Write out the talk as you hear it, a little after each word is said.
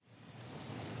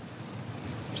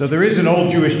So there is an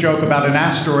old Jewish joke about an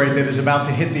asteroid that is about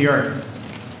to hit the Earth.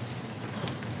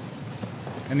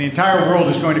 And the entire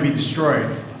world is going to be destroyed.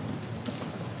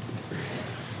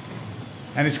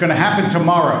 And it's going to happen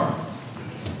tomorrow.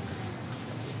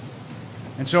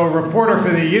 And so a reporter for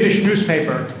the Yiddish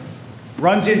newspaper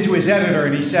runs into his editor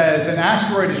and he says, an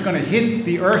asteroid is going to hit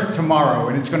the Earth tomorrow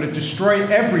and it's going to destroy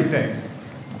everything.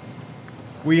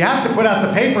 We have to put out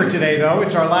the paper today, though.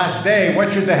 It's our last day.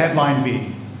 What should the headline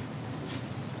be?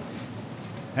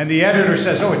 And the editor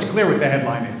says, oh, it's clear what the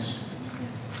headline is.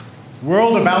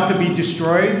 World about to be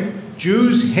destroyed.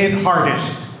 Jews hit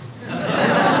hardest.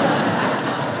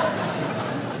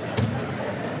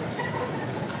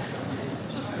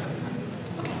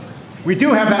 We do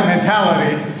have that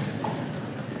mentality.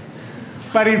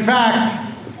 But in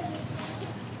fact,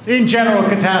 in general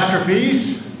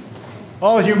catastrophes,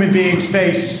 all human beings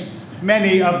face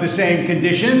many of the same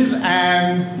conditions,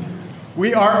 and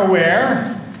we are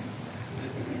aware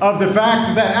of the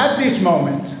fact that at this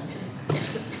moment,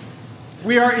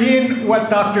 we are in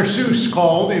what Dr. Seuss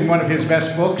called, in one of his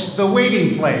best books, the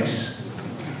waiting place.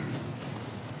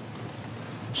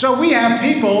 So we have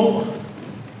people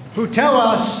who tell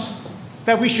us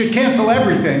that we should cancel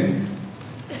everything,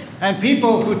 and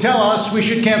people who tell us we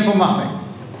should cancel nothing.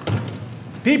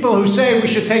 People who say we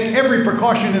should take every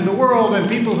precaution in the world, and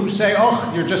people who say,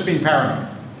 oh, you're just being paranoid.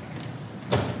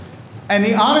 And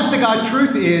the honest-to-God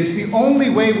truth is, the only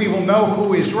way we will know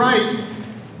who is right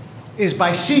is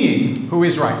by seeing who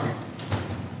is right.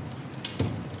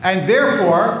 And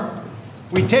therefore,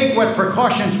 we take what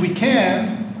precautions we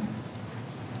can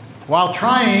while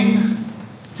trying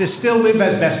to still live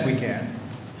as best we can.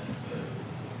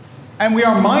 And we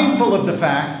are mindful of the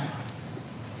fact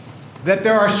that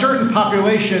there are certain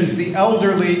populations, the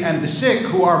elderly and the sick,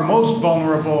 who are most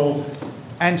vulnerable,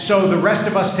 and so the rest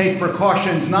of us take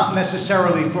precautions not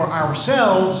necessarily for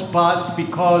ourselves, but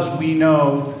because we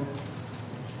know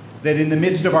that in the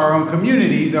midst of our own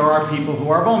community, there are people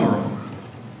who are vulnerable.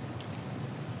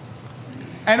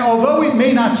 And although it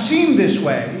may not seem this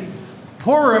way,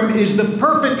 Purim is the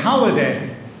perfect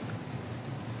holiday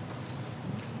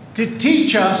to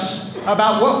teach us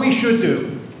about what we should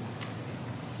do.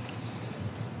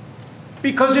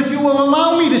 Because if you will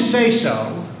allow me to say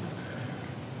so,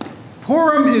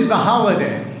 Purim is the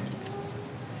holiday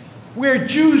where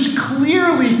Jews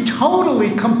clearly, totally,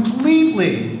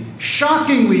 completely,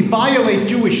 shockingly violate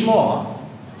Jewish law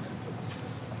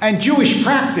and Jewish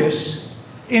practice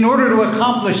in order to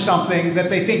accomplish something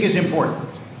that they think is important.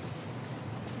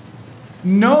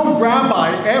 No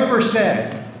rabbi ever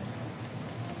said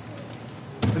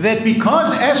that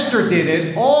because Esther did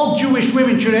it, all Jewish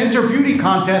women should enter beauty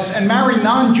contests and marry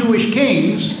non-Jewish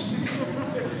kings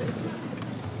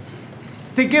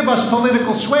to give us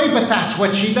political sway, but that's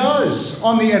what she does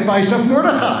on the advice of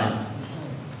Mordechai.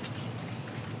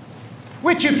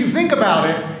 Which, if you think about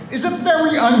it, is a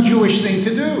very un-Jewish thing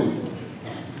to do.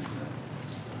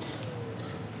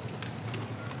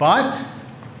 But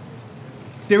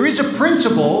there is a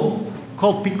principle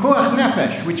called pikuach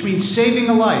nefesh, which means saving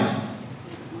a life.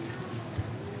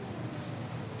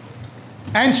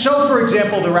 And so, for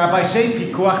example, the rabbis say,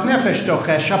 pikuach nefesh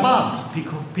doches Shabbat.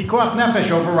 Pikuach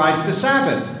nefesh overrides the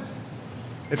Sabbath.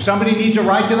 If somebody needs a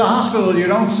ride to the hospital, you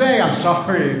don't say, I'm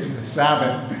sorry, it's the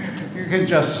Sabbath. You can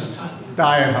just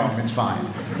die at home, it's fine.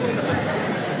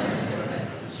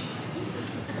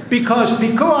 Because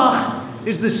pikuach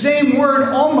is the same word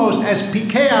almost as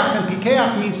pikeach, and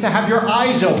pikeach means to have your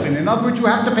eyes open. In other words, you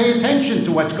have to pay attention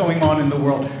to what's going on in the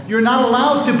world. You're not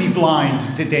allowed to be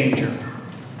blind to danger.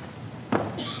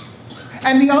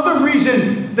 And the other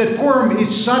reason that Purim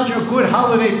is such a good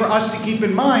holiday for us to keep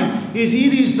in mind is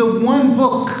it is the one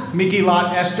book,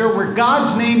 Megillat Esther, where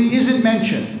God's name isn't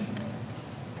mentioned.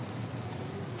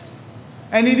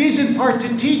 And it is in part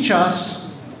to teach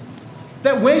us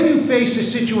that when you face a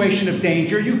situation of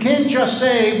danger, you can't just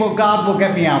say, well, God will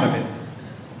get me out of it.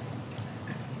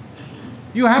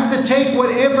 You have to take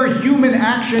whatever human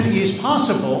action is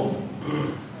possible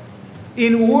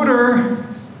in order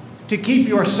to keep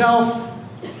yourself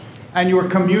and your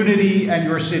community and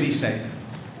your city safe.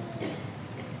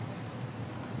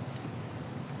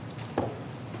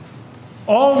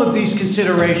 All of these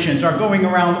considerations are going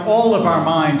around all of our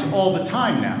minds all the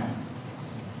time now.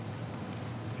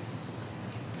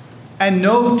 And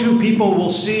no two people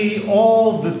will see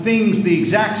all the things the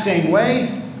exact same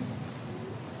way.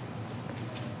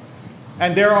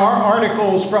 And there are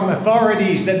articles from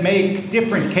authorities that make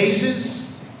different cases.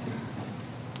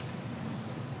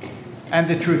 And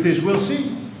the truth is, we'll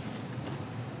see.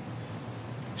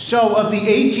 So of the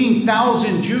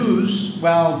 18,000 Jews,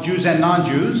 well, Jews and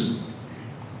non-Jews,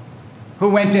 who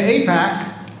went to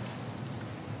AIPAC.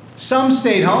 Some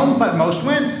stayed home, but most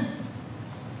went.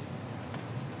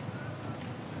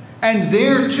 And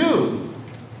there too,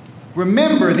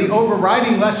 remember, the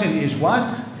overriding lesson is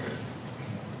what?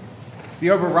 The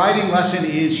overriding lesson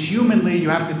is humanly, you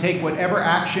have to take whatever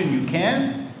action you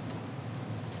can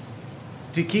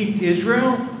to keep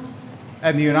Israel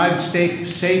and the United States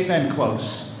safe and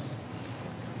close.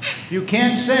 You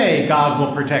can't say God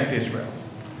will protect Israel.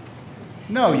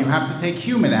 No, you have to take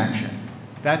human action.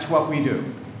 That's what we do.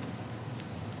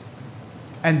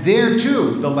 And there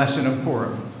too, the lesson of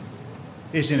Purim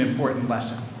is an important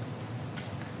lesson.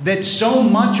 That so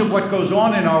much of what goes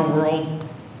on in our world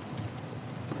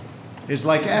is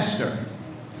like Esther,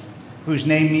 whose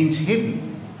name means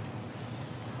hidden.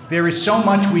 There is so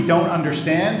much we don't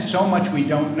understand, so much we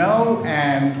don't know,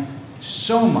 and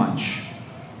so much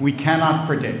we cannot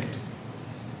predict.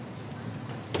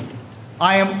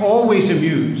 I am always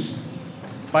amused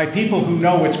by people who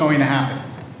know what's going to happen.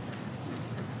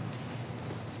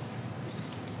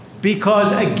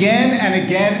 Because again and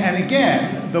again and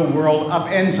again, the world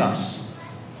upends us.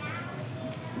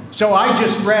 So I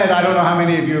just read, I don't know how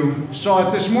many of you saw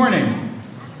it this morning,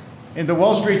 in the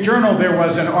Wall Street Journal there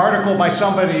was an article by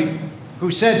somebody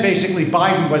who said basically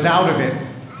Biden was out of it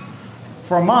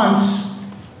for months,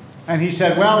 and he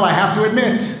said, well, I have to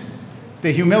admit,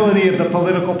 the humility of the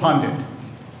political pundit.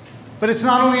 But it's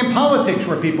not only in politics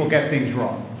where people get things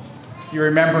wrong. You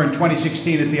remember in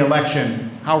 2016 at the election,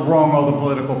 how wrong all the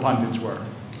political pundits were.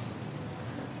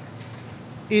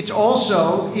 It's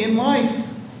also in life.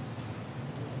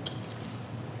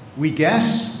 We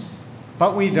guess,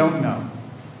 but we don't know.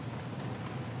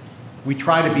 We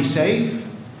try to be safe.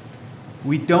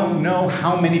 We don't know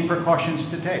how many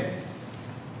precautions to take.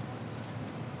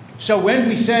 So when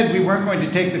we said we weren't going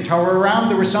to take the Torah around,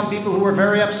 there were some people who were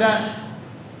very upset.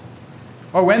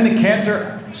 Or when the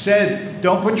cantor said,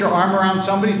 don't put your arm around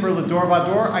somebody for L'Dor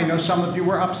Vador, I know some of you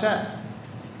were upset.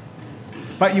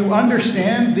 But you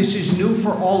understand, this is new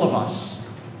for all of us.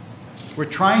 We're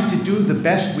trying to do the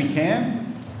best we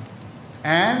can,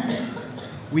 and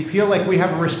we feel like we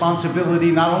have a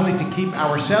responsibility not only to keep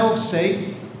ourselves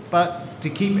safe, but to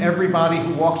keep everybody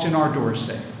who walks in our doors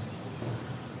safe.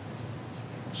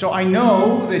 So I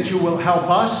know that you will help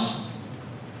us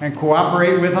and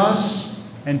cooperate with us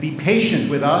and be patient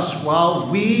with us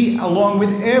while we, along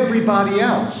with everybody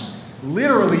else,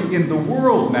 literally in the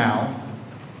world now,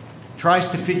 tries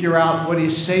to figure out what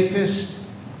is safest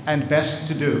and best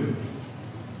to do.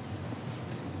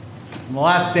 In the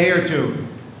last day or two,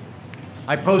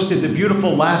 I posted the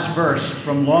beautiful last verse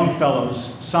from Longfellow's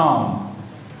Psalm,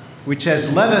 which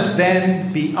says, let us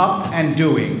then be up and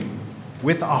doing,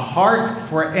 with a heart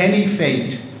for any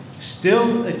fate,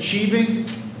 still achieving,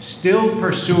 still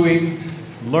pursuing,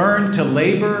 learn to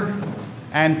labor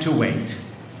and to wait.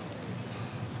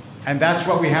 And that's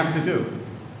what we have to do.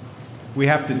 We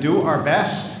have to do our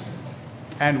best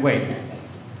and wait.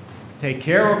 Take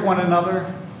care of one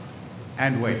another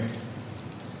and wait.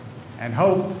 And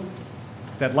hope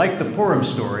that, like the Purim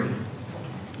story,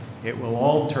 it will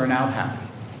all turn out happy.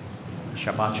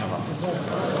 Shabbat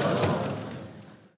Shalom.